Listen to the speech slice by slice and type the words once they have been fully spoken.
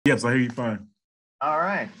Yes, I hear you fine. All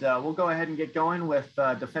right, we'll go ahead and get going with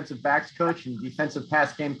defensive backs coach and defensive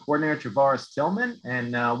pass game coordinator Travares Tillman,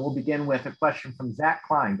 and we'll begin with a question from Zach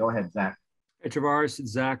Klein. Go ahead, Zach. Hey, Travares,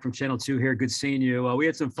 it's Zach from Channel 2 here. Good seeing you. We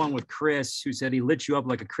had some fun with Chris, who said he lit you up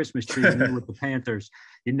like a Christmas tree when you were with the Panthers.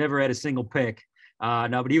 You never had a single pick.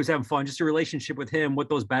 No, but he was having fun. Just a relationship with him, what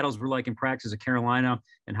those battles were like in practice at Carolina,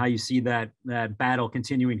 and how you see that battle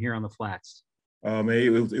continuing here on the flats.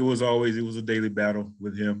 It was always a daily battle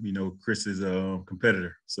with him. You know, Chris is a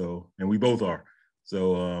competitor, and we both are.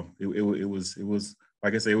 So it was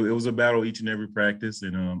like I say, it was a battle each and every practice,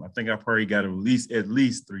 and I think I probably got at least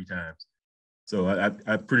 3 times. So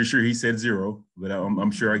I'm pretty sure he said 0, but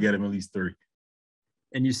I'm sure I got him at least 3.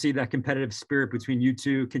 And you see that competitive spirit between you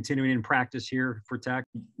two continuing in practice here for Tech?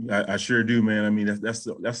 I sure do, man. I mean,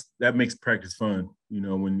 that makes practice fun, you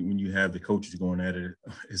know, when you have the coaches going at it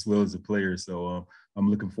as well as the players. So I'm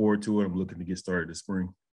looking forward to it. I'm looking to get started this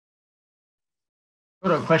spring. Go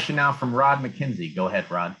to a question now from Rod McKenzie. Go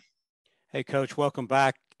ahead, Rod. Hey, Coach, welcome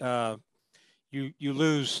back. You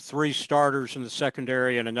lose 3 starters in the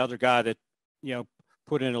secondary and another guy that,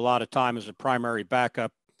 put in a lot of time as a primary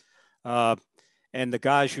backup. And the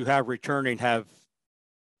guys you have returning have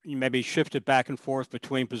maybe shifted back and forth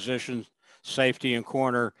between positions, safety and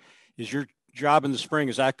corner. Is your job in the spring,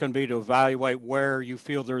 is that going to be to evaluate where you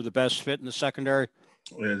feel they're the best fit in the secondary?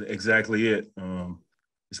 Exactly it.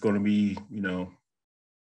 It's going to be,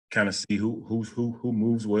 kind of see who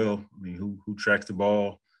moves well. I mean, who tracks the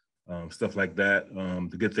ball, stuff like that.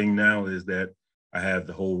 The good thing now is that I have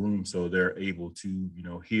the whole room, so they're able to,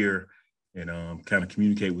 hear and kind of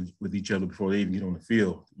communicate with each other before they even get on the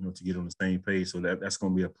field, to get on the same page. So that's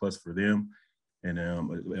going to be a plus for them and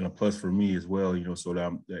a plus for me as well, so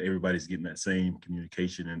that everybody's getting that same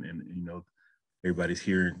communication and everybody's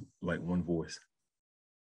hearing like one voice.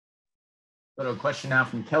 Go to a question now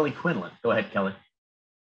from Kelly Quinlan. Go ahead, Kelly.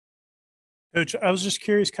 Coach, I was just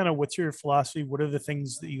curious, kind of what's your philosophy? What are the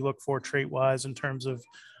things that you look for trait-wise in terms of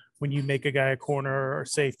when you make a guy a corner or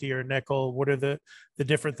safety or nickel? What are the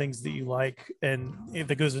different things that you like and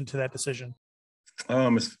that goes into that decision?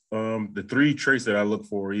 It's, the 3 traits that I look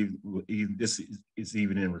for, this is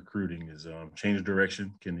even in recruiting, is change of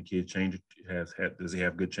direction. Can the kid change it? Does he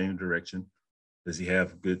have good change of direction? Does he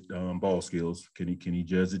have good ball skills? Can he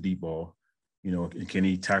judge the deep ball? And can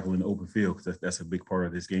he tackle in the open field? Because that's a big part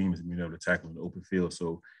of this game, is being able to tackle in the open field.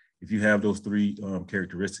 So if you have those 3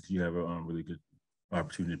 characteristics, you have a really good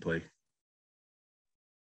opportunity to play.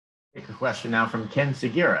 Take a question now from Ken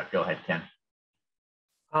Segura. Go ahead, Ken.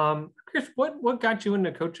 Chris, what got you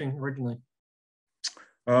into coaching originally?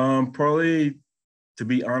 Probably, to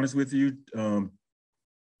be honest with you,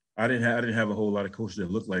 I didn't have a whole lot of coaches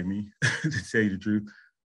that looked like me, to tell you the truth.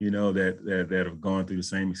 That have gone through the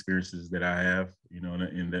same experiences that I have.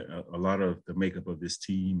 And that a lot of the makeup of this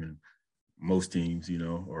team and most teams,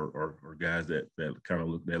 are guys that kind of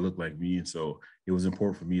look like me. And so it was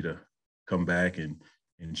important for me to come back and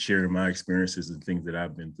share my experiences and things that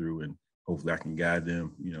I've been through, and hopefully I can guide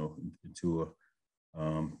them, into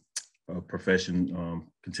a profession,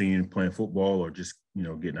 continuing playing football or just,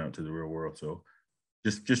 getting out to the real world. So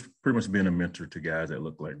just pretty much being a mentor to guys that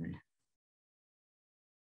look like me.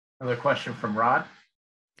 Another question from Rod.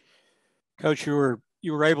 Coach, you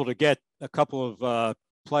were able to get a couple of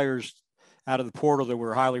players out of the portal that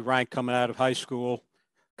were highly ranked coming out of high school,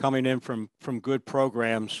 coming in from good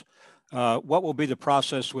programs. What will be the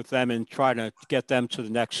process with them in trying to get them to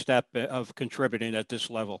the next step of contributing at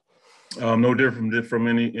this level? No different from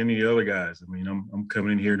any other guys. I mean, I'm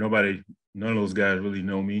coming in here. None of those guys really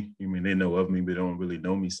know me. I mean, they know of me, but don't really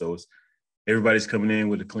know me. So everybody's coming in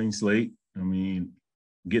with a clean slate. I mean,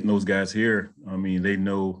 getting those guys here, I mean, they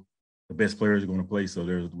know the best players are going to play, so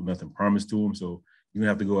there's nothing promised to them. So you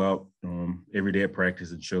have to go out every day at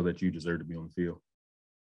practice and show that you deserve to be on the field.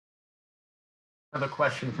 Another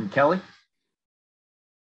question from Kelly.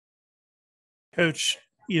 Coach,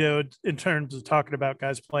 in terms of talking about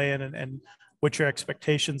guys playing and what your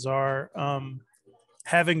expectations are,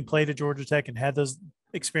 having played at Georgia Tech and had those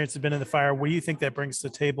experiences been in the fire, what do you think that brings to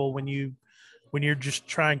the table when you're just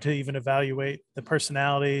trying to even evaluate the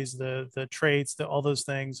personalities, the traits, all those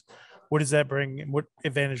things? What does that bring, and what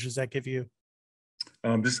advantage does that give you?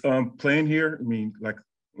 Just playing here. I mean,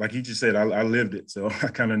 like you just said, I lived it, so I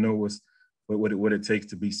kind of know what it takes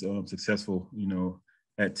to be successful,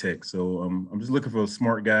 at Tech. So I'm just looking for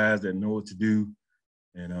smart guys that know what to do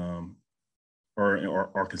and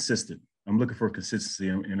are consistent. I'm looking for consistency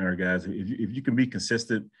in our guys. If you can be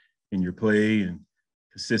consistent in your play and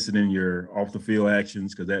consistent in your off the field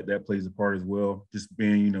actions, because that plays a part as well. Just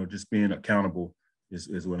being accountable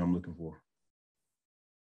is what I'm looking for.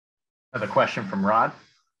 Another question from Rod.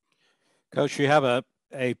 Coach, you have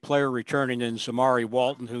a player returning in Zamari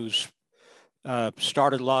Walton, who's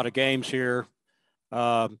started a lot of games here.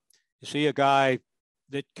 Is he a guy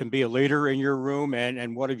that can be a leader in your room?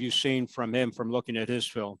 And what have you seen from him from looking at his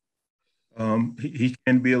film? He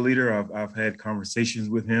can be a leader. I've had conversations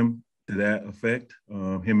with him to that effect.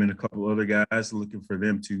 Him and a couple other guys, looking for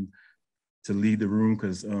them to lead the room,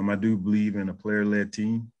 because I do believe in a player-led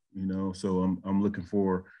team. So I'm looking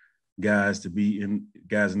for guys in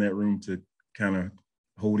that room to kind of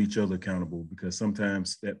hold each other accountable, because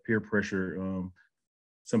sometimes that peer pressure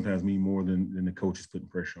sometimes mean more than the coaches putting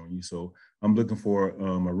pressure on you. So I'm looking for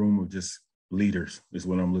a room of just leaders is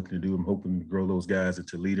what I'm looking to do. I'm hoping to grow those guys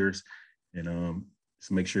into leaders and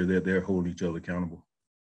just make sure that they're holding each other accountable.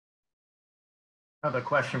 Another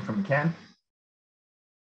question from Ken.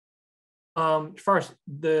 First,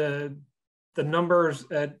 the numbers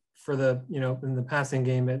for the in the passing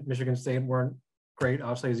game at Michigan State weren't great,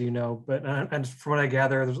 obviously, as you know. But and from what I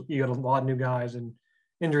gather, you got a lot of new guys and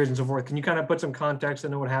injuries and so forth. Can you kind of put some context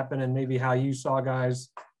into what happened and maybe how you saw guys,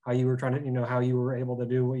 how you were trying to, how you were able to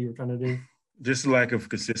do what you were trying to do? Just lack of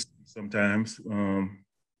consistency sometimes.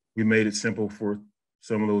 We made it simple for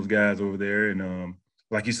some of those guys over there, and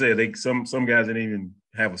like you said, some guys didn't even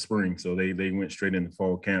have a spring, so they went straight into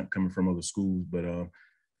fall camp coming from other schools. But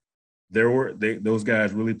those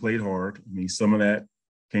guys really played hard. I mean, some of that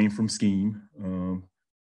came from scheme,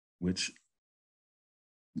 which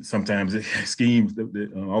sometimes schemes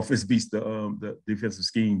the offense beats the defensive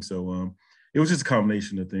scheme. So it was just a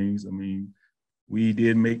combination of things. I mean, we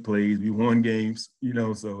did make plays, we won games,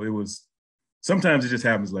 so it was. Sometimes it just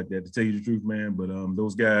happens like that, to tell you the truth, man. But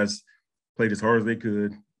those guys played as hard as they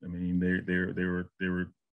could. I mean, they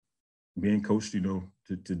were being coached, to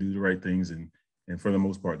do the right things, and for the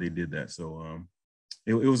most part, they did that. So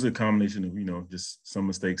it was a combination of just some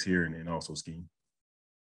mistakes here and also scheme.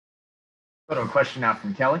 Go to a question now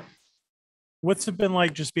from Kelly. What's it been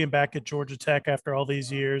like just being back at Georgia Tech after all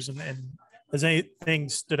these years, and has anything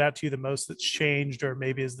stood out to you the most that's changed, or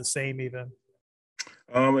maybe is the same even?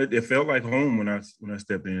 It felt like home when I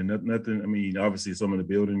stepped in. Nothing. I mean, obviously, some of the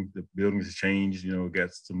buildings have changed.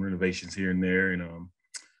 Got some renovations here and there, and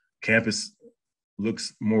campus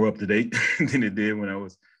looks more up to date than it did when I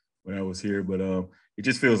was here. But it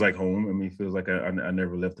just feels like home. I mean, it feels like I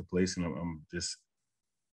never left the place, and I'm just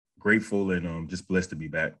grateful and just blessed to be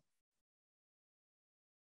back.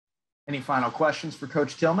 Any final questions for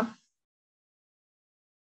Coach Tillman?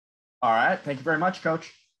 All right. Thank you very much,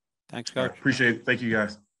 Coach. Thanks, Coach. Appreciate it. Thank you,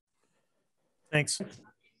 guys. Thanks.